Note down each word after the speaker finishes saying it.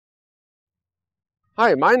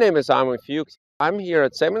Hi, my name is Amon Fuchs. I'm here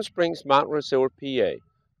at Seven Springs Mountain Resort, PA.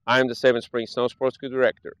 I'm the Seven Springs Snow Sports School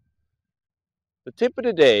Director. The tip of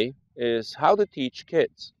the day is how to teach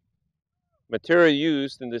kids. Material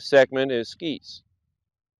used in this segment is skis.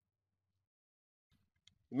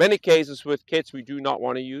 In many cases with kids, we do not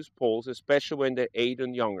want to use poles, especially when they're 8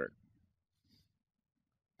 and younger.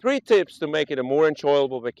 3 tips to make it a more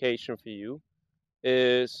enjoyable vacation for you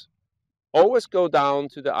is always go down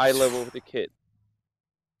to the eye level of the kid.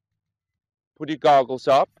 Put your goggles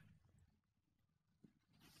up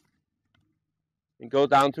and go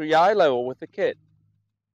down to your eye level with the kid.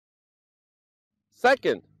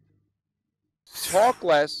 Second, talk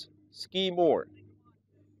less, ski more.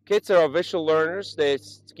 Kids are visual learners. They're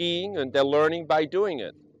skiing and they're learning by doing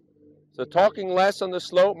it. So talking less on the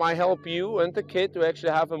slope might help you and the kid to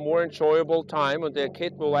actually have a more enjoyable time, and the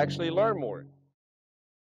kid will actually learn more.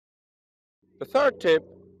 The third tip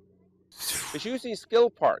is using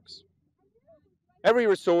skill parks. Every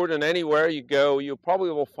resort and anywhere you go, you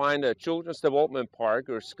probably will find a children's development park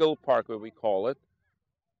or skill park, what we call it.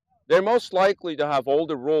 They're most likely to have all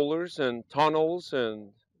the rollers and tunnels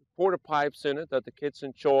and porta pipes in it that the kids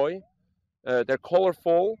enjoy. They're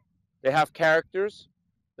colorful. They have characters.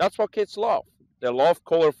 That's what kids love. They love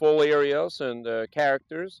colorful areas and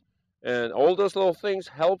characters, and all those little things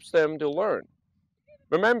helps them to learn.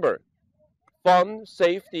 Remember, fun,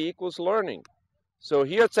 safety equals learning. So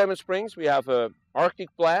here at Seven Springs, we have a Arctic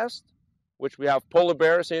Blast, which we have polar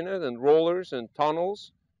bears in it, and rollers and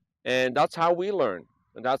tunnels, and that's how we learn,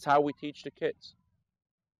 and that's how we teach the kids.